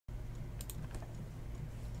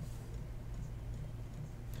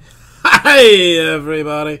Hey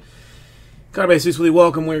everybody, Cardbase Weekly,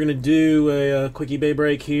 welcome. We're going to do a quick eBay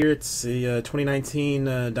break here. It's the 2019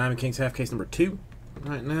 Diamond Kings half case number 2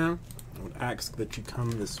 right now. I would ask that you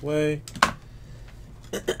come this way.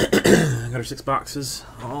 Got our 6 boxes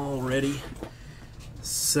all ready,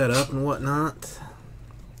 set up and whatnot.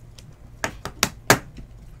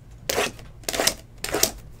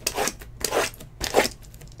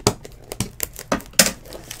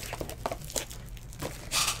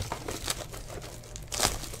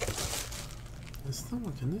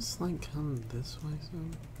 Can this thing come this way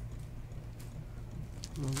soon?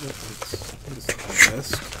 A little bit. It's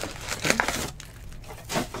this.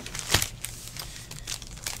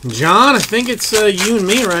 John, I think it's you and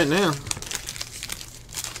me right now.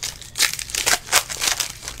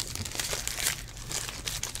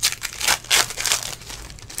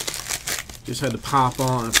 Just had to pop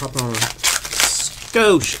on a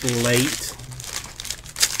skosh late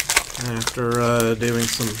after doing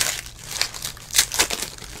some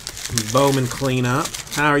Bowman cleanup.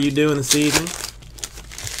 How are you doing this evening?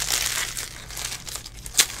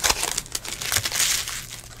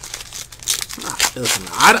 Listen,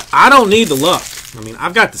 I don't need the luck. I mean,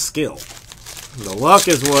 I've got the skill. The luck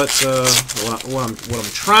is what I'm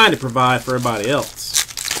trying to provide for everybody else.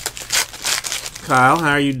 Kyle,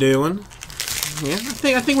 how are you doing? Yeah,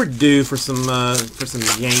 I think we're due for some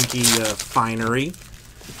Yankee finery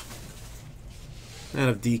out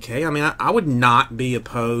of DK. I mean, I would not be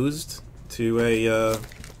opposed to a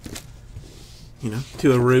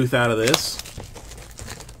to a Ruth out of this.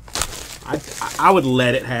 I would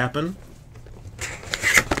let it happen.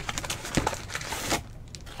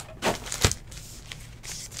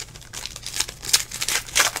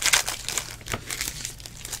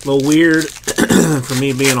 A little weird for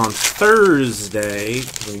me being on Thursday.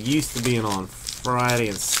 We're used to being on Friday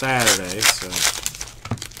and Saturday, so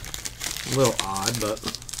a little odd, but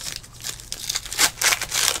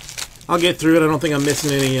I'll get through it. I don't think I'm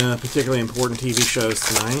missing any particularly important TV shows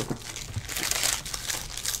tonight.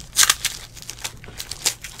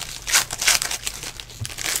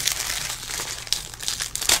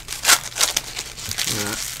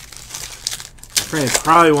 My friends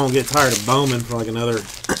probably won't get tired of Bowman for like another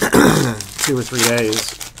 2 or 3 days.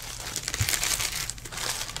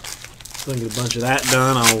 So I can get a bunch of that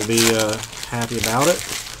done. I will be happy about it.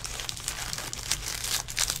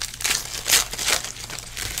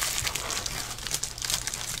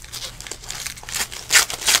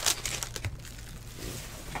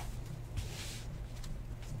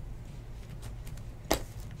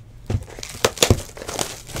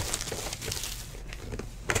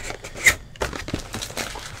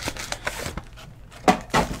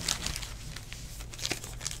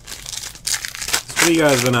 What have you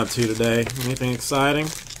guys been up to today? Anything exciting?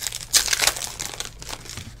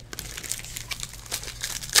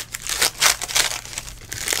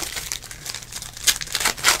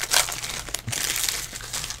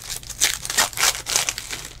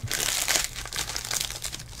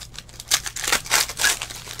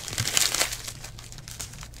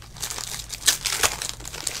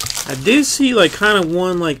 I do see like kind of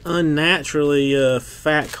one like unnaturally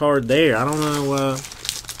fat card there. I don't know.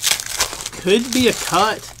 Could be a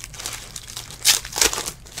cut.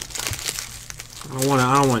 I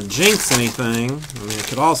don't want to jinx anything. I mean, it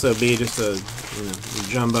could also be just a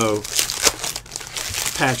jumbo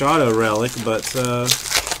patch auto relic, but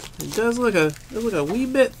it does look a wee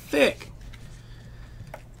bit thick.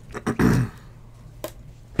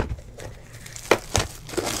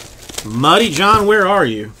 Muddy John, where are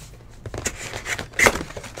you?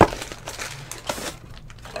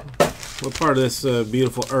 What part of this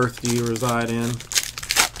beautiful earth do you reside in?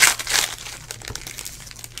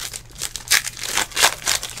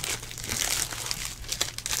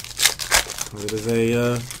 It is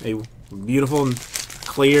a beautiful,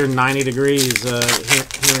 clear 90 degrees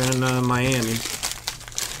here in Miami.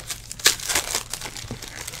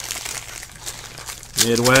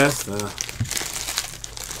 Midwest.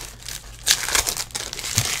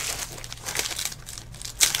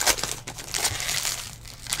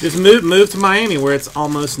 Just move to Miami where it's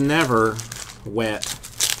almost never wet.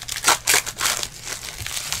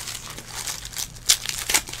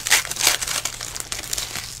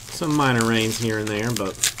 Some minor rains here and there,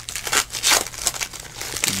 but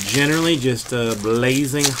generally just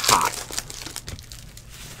blazing hot.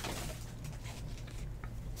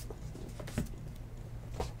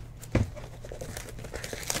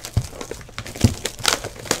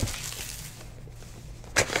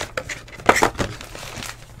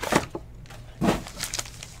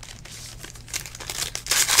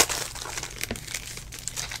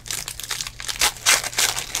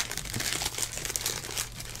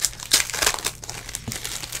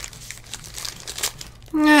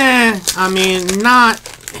 I mean, not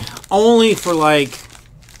only for like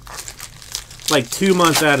 2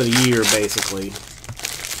 months out of the year, basically.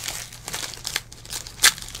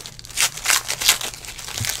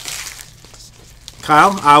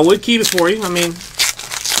 Kyle, I would keep it for you. I mean,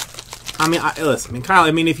 listen. I mean, Kyle.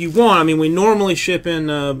 I mean, if you want, I mean, we normally ship in,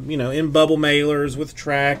 you know, in bubble mailers with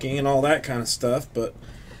tracking and all that kind of stuff. But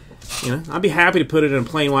you know, I'd be happy to put it in a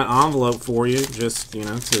plain white envelope for you, just you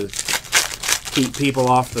know, to keep people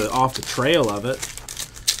off the trail of it.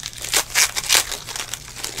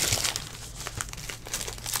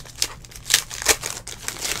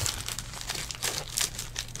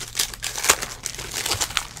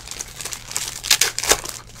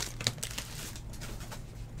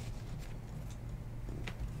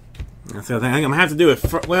 That's the other thing. I think I'm gonna have to do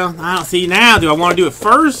it. Well, I don't see now. Do I want to do it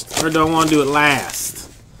first or do I want to do it last?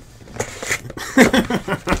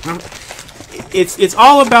 It's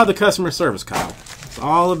all about the customer service, Kyle. It's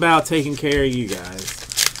all about taking care of you guys.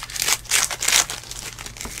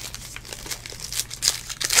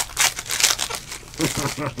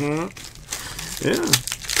 Yeah.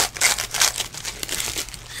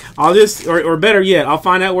 I'll just, or better yet, I'll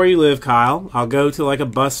find out where you live, Kyle. I'll go to like a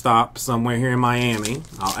bus stop somewhere here in Miami.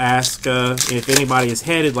 I'll ask if anybody is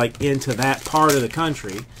headed like into that part of the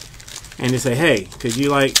country, and just say, hey, could you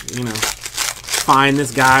like, you know, find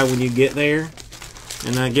this guy when you get there,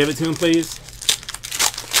 and give it to him, please.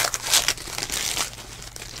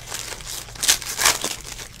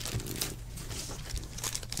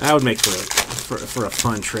 That would make for a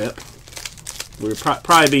fun trip. There would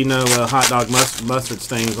probably be no hot dog mustard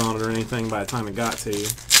stains on it or anything by the time it got to you.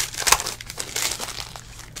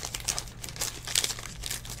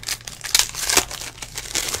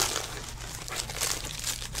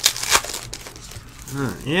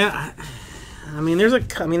 Yeah, I mean, I don't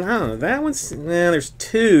know. That one's, there's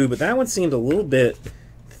two, but that one seemed a little bit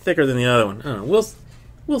thicker than the other one. I don't know. We'll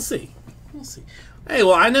see. We'll see. Hey,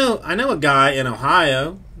 well, I know a guy in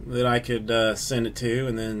Ohio that I could send it to,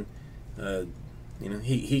 and then you know,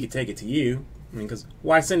 he could take it to you. I mean, because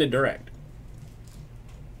why send it direct?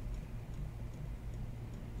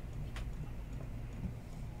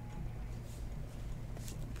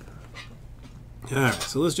 All right,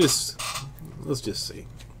 so let's just see.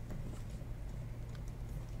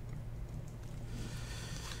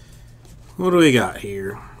 What do we got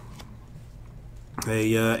here?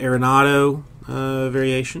 A Arenado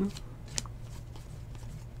variation.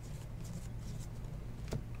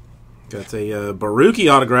 Got a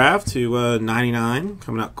Baruki autograph to 99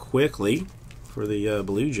 coming out quickly for the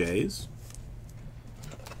Blue Jays.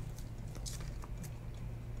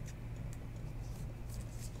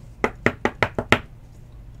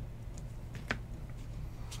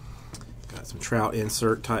 Got some Trout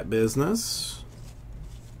insert type business.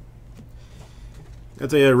 Got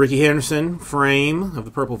the Ricky Henderson frame of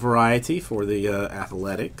the purple variety for the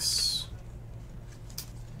Athletics.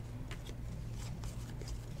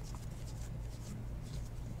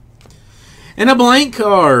 And a blank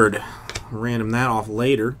card. Random that off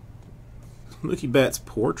later. Mookie Betts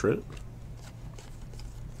portrait.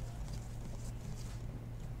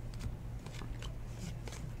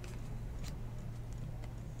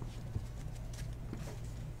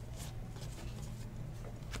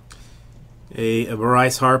 A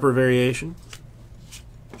Bryce Harper variation.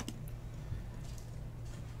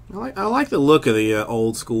 I like the look of the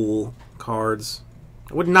old school cards.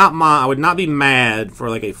 I would not be mad for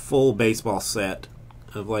like a full baseball set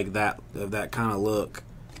of like that kind of look.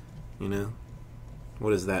 You know,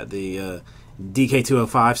 what is that? The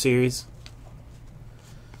DK205 series.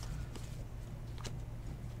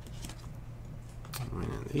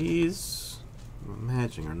 Man, these I'm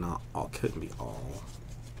imagining are not all. Couldn't be all.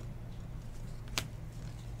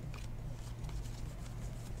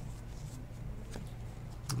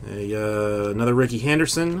 Another Ricky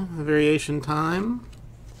Henderson variation time.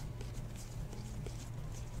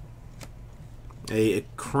 A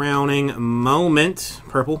crowning moment,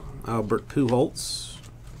 purple, Albert Pujols.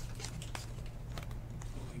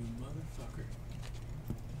 You motherfucker.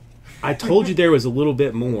 I told you there was a little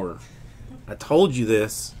bit more. I told you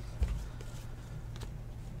this.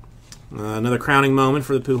 Another crowning moment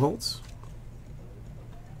for the Pujols.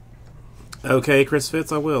 Okay, Chris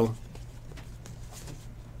Fitz, I will.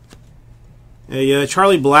 A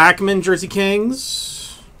Charlie Blackmon Jersey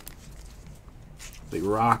Kings. The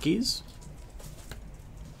Rockies.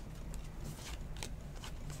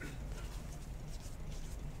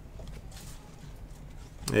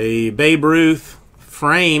 A Babe Ruth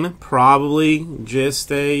frame, probably just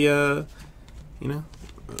a, you know,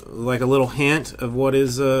 like a little hint of what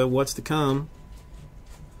is what's to come.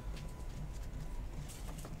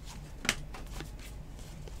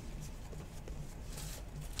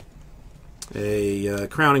 A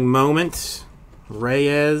crowning moment,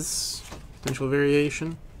 Reyes, potential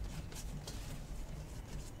variation.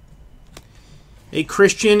 A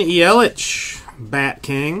Christian Yelich, Bat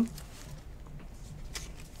King.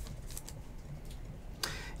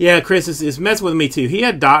 Yeah, Chris is messing with me too. He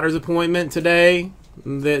had a doctor's appointment today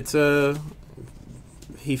that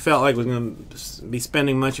he felt like was going to be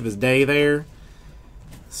spending much of his day there.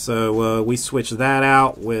 So we switched that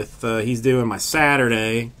out with he's doing my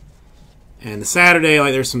Saturday. And the Saturday,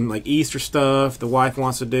 like, there's some like Easter stuff the wife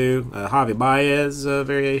wants to do. Javi Baez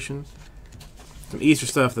variation. Some Easter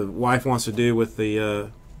stuff the wife wants to do with the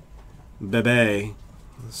bebe.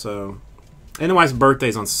 So, and the wife's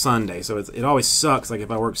birthday's on Sunday, so it always sucks. Like if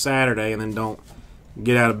I work Saturday and then don't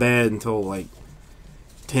get out of bed until like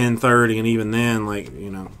 10:30, and even then, like, you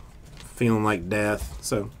know, feeling like death.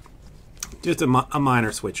 So just a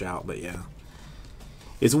minor switch out, but yeah,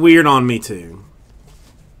 it's weird on me too.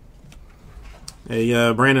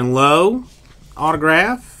 A Brandon Lowe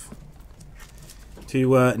autograph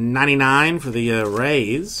to 99 for the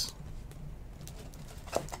Rays.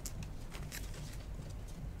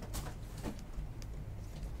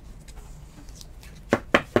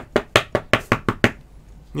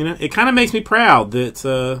 You know, it kind of makes me proud that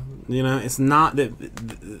you know, it's not that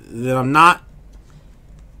I'm not,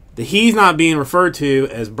 that he's not being referred to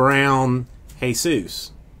as Brown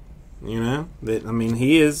Jesus. You know, that, I mean,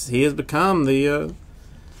 he has become the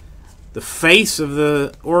face of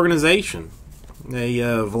the organization. A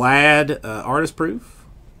Vlad artist proof.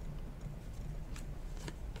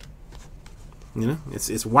 You know,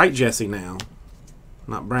 it's White Jesse now,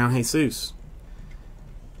 not Brown Jesus.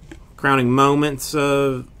 Crowning moments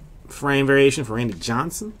of frame variation for Randy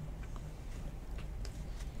Johnson.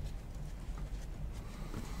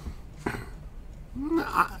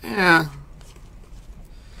 Yeah.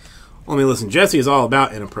 I mean, listen, Jesse is all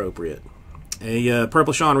about inappropriate. A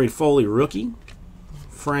purple Sean Reed Foley rookie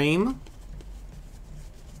frame.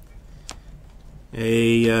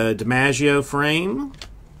 A DiMaggio frame.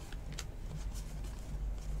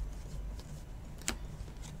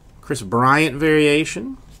 Chris Bryant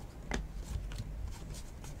variation.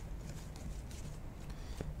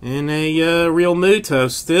 And a Real Muto,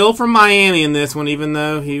 still from Miami in this one, even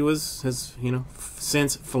though he has, you know,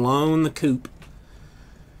 since flown the coop.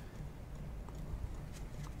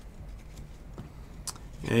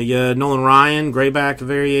 A Nolan Ryan grayback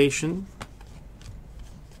variation.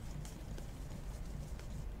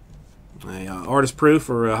 A artist proof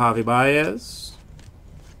for Javi Baez.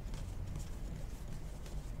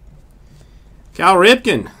 Cal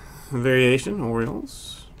Ripken variation,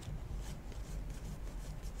 Orioles.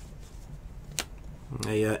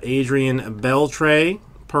 A Adrian Beltre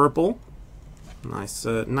purple. Nice,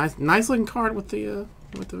 nice looking card with the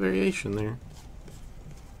variation there.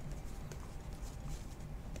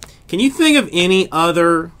 Can you think of any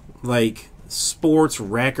other like sports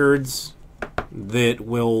records that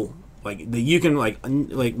will, like, that you can like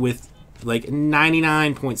with like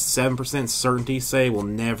 99.7% certainty say will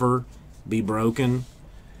never be broken?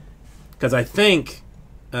 Because I think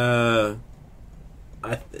I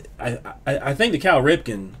think the Cal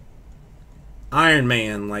Ripken Iron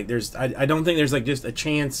Man, like, there's I don't think there's like just a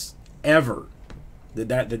chance ever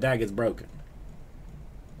that gets broken.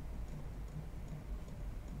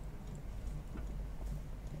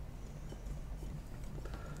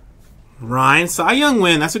 Ryan Cy Young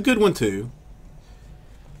win. That's a good one too.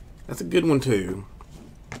 That's a good one too.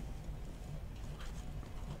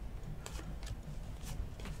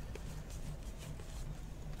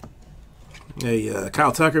 A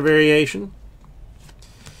Kyle Tucker variation.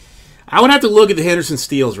 I would have to look at the Henderson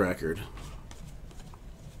Steals record.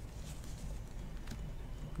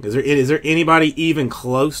 Is there anybody even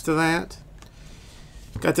close to that?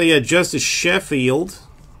 Got the Justice Sheffield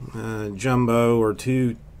jumbo or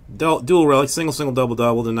two dual relic, single double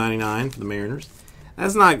to 99 for the Mariners.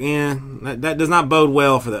 That's not, that does not bode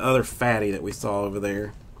well for the other fatty that we saw over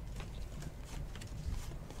there.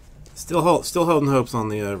 Still holding hopes on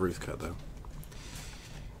the Ruth cut though.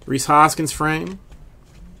 Reese Hoskins frame.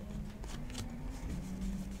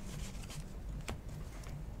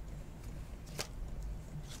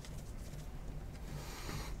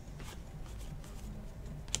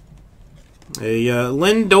 A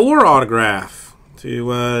Lindor autograph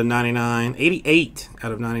to 99. 88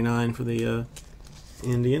 out of 99 for the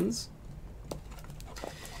Indians.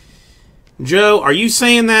 Joe, are you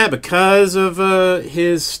saying that because of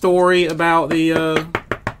his story about the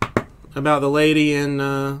lady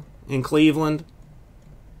in Cleveland?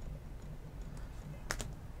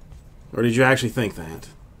 Or did you actually think that?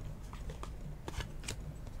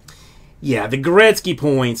 Yeah, the Gretzky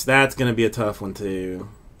points, that's going to be a tough one, too.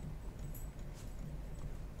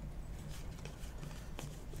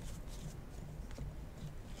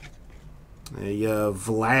 A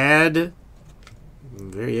Vlad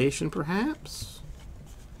variation, perhaps?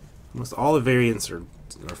 Almost all the variants are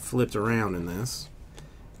flipped around in this.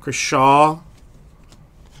 Chris Shaw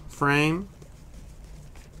frame.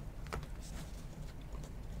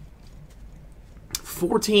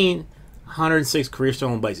 1,406 career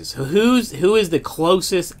stolen bases. Who is the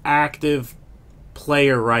closest active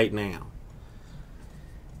player right now?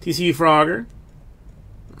 TCU Frogger.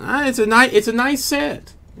 It's a nice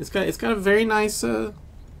set. It's got a very nice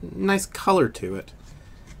nice color to it.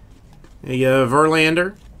 A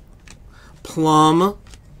Verlander. Plum.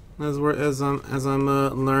 As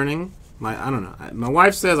I'm learning. I don't know. My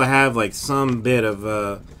wife says I have like some bit of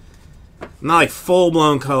not like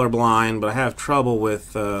full-blown colorblind, but I have trouble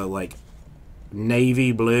with like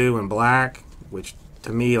navy blue and black, which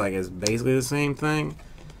to me like is basically the same thing.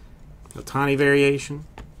 A tiny variation.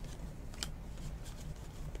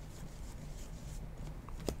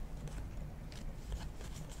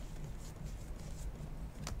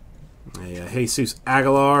 A Jesus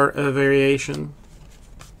Aguilar variation.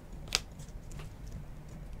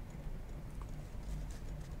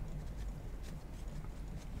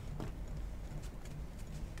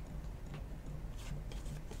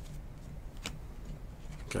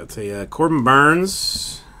 Got a Corbin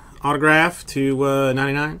Burns autograph to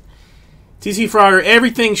 99. TC Frogger,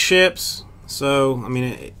 everything ships. So I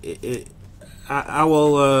mean,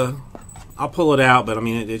 I'll pull it out, but I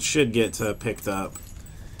mean it should get picked up.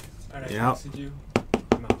 Yep.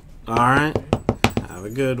 All right. Have a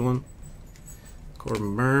good one.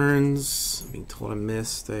 Corbin Burns. I'm being told I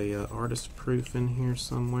missed a artist proof in here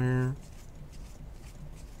somewhere.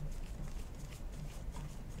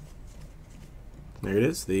 There it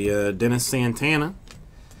is, the Dennis Santana.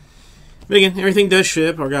 But again, everything does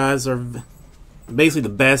ship. Our guys are basically the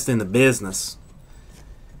best in the business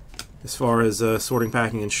as far as sorting,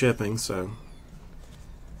 packing, and shipping. So,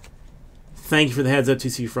 thank you for the heads up,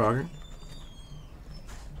 TC Frogger.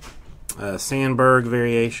 Sandberg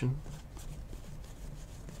variation.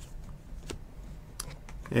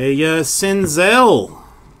 A Senzel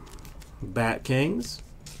Bat Kings.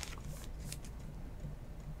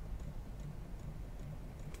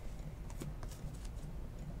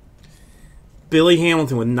 Billy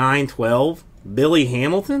Hamilton with 912. Billy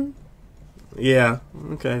Hamilton? Yeah.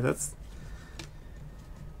 Okay, that's...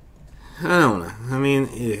 I don't know. I mean,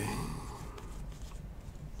 yeah.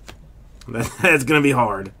 That's going to be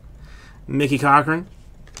hard. Mickey Cochran.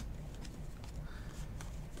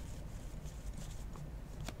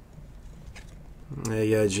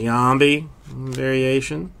 A Giambi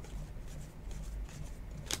variation.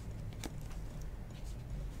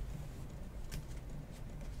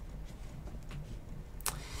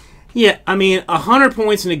 Yeah, I mean, 100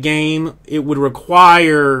 points in a game, it would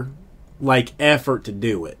require, like, effort to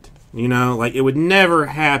do it. You know, like, it would never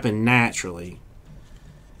happen naturally.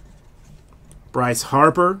 Bryce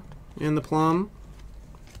Harper in the plum.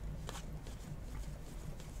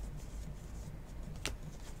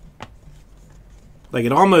 Like,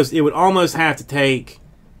 it would almost have to take,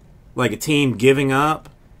 like, a team giving up,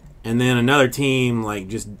 and then another team, like,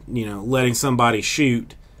 just, you know, letting somebody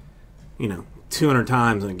shoot, you know, 200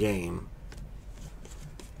 times in a game.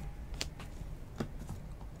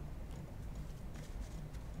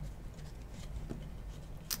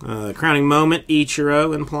 Crowning moment,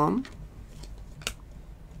 Ichiro in plum.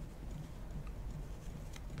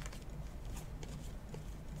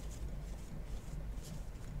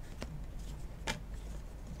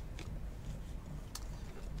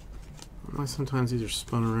 Why sometimes these are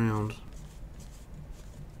spun around.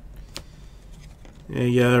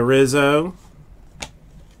 A Rizzo.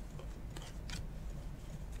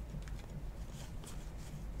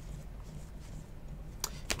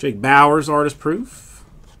 Jake Bowers artist proof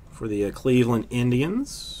for the Cleveland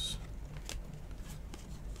Indians.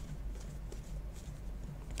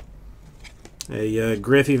 A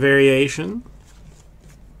Griffey variation.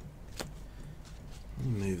 Let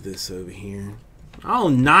me move this over here. Oh,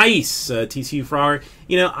 nice, TCU Frogger.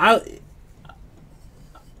 You know,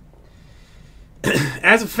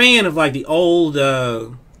 as a fan of like the old,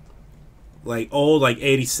 like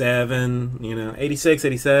 87, you know, 86,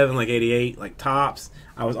 87, like 88, like tops.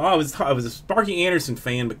 I was a Sparky Anderson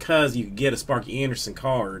fan because you could get a Sparky Anderson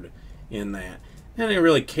card in that. I didn't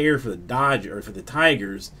really care for the Dodgers or for the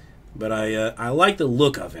Tigers, but I like the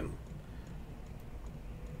look of him.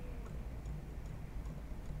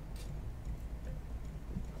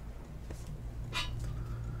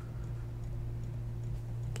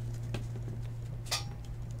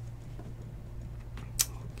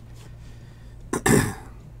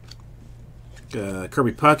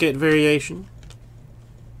 Kirby Puckett variation.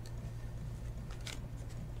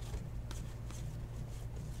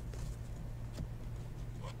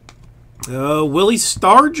 Willie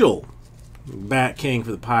Stargell, Bat King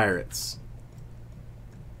for the Pirates.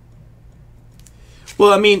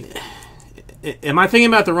 Well, I mean, am I thinking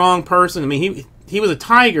about the wrong person? I mean, he was a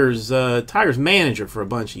Tigers manager for a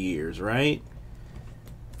bunch of years, right?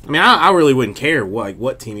 I mean, I really wouldn't care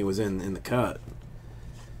what team he was in the cut.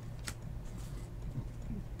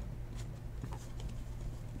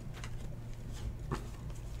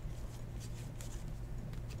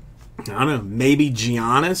 I don't know. Maybe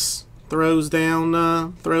Giannis throws down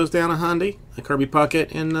a Hyundai, a Kirby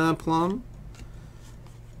Puckett in plum.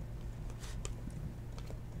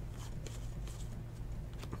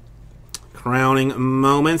 Crowning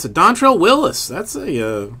moments. Dontrelle Willis. That's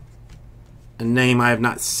a name I have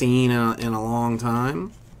not seen in a long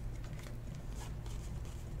time.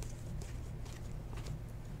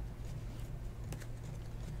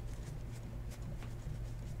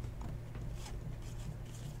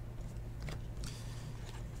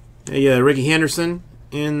 Ricky Henderson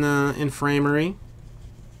in Framery.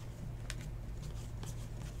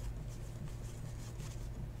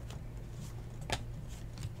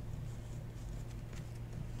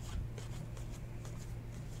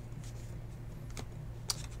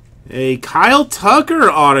 A Kyle Tucker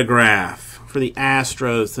autograph for the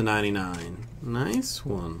Astros to 99. Nice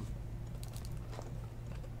one.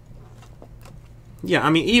 Yeah, I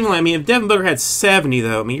mean, if Devin Booker had 70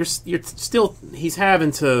 though, I mean, you're still, he's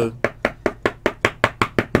having to,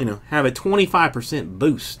 have a 25%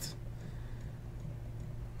 boost.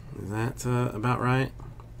 Is that about right?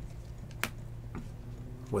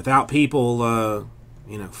 Without people,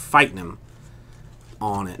 fighting him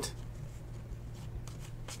on it.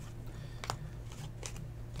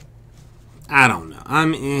 I don't know. I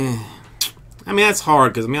mean, that's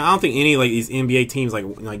hard because I don't think any these NBA teams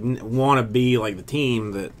want to be like the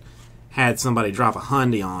team that had somebody drop a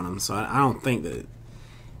Hyundai on them. So I don't think that,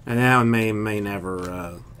 and that may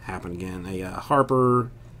never happen again. A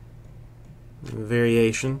Harper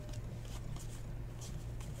variation.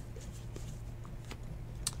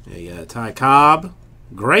 A Ty Cobb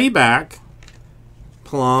grayback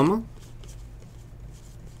plum.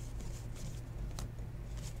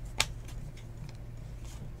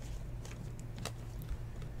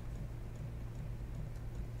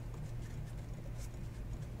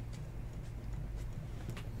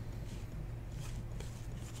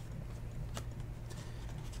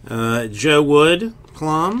 Joe Wood,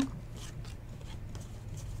 plum.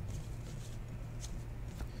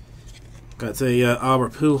 Got the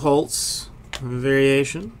Albert Pujols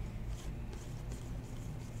variation.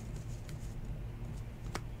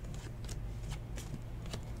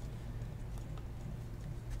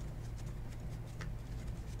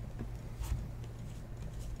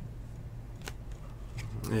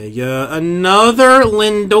 Another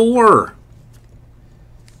Lindor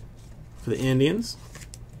for the Indians.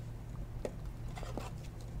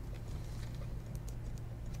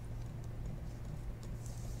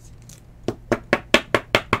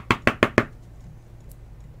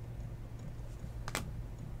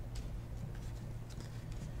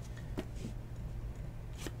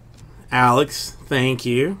 Alex, thank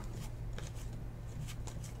you.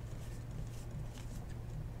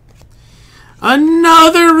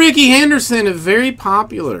 Another Ricky Henderson, very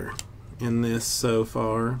popular in this so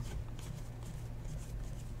far.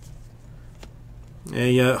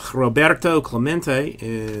 A Roberto Clemente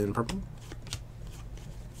in purple.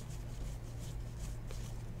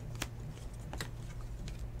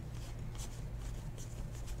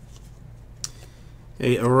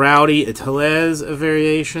 A Rowdy Tellez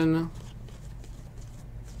variation.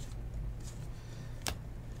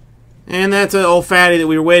 And that old fatty that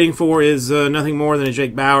we were waiting for is nothing more than a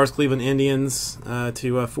Jake Bauers, Cleveland Indians,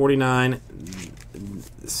 to 49.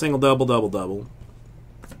 Single, double, double, double.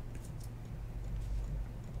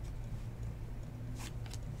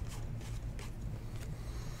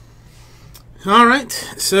 All right,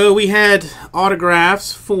 so we had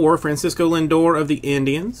autographs for Francisco Lindor of the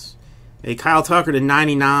Indians, a Kyle Tucker to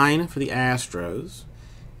 99 for the Astros,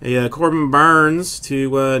 a Corbin Burns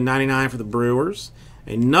to 99 for the Brewers,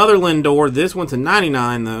 another Lindor, this one to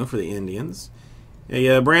 99 though for the Indians,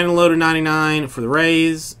 a Brandon Lowe to 99 for the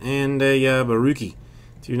Rays, and a Baruki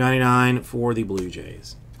to 99 for the Blue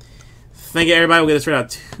Jays. Thank you, everybody. We'll get this right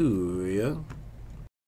out to you.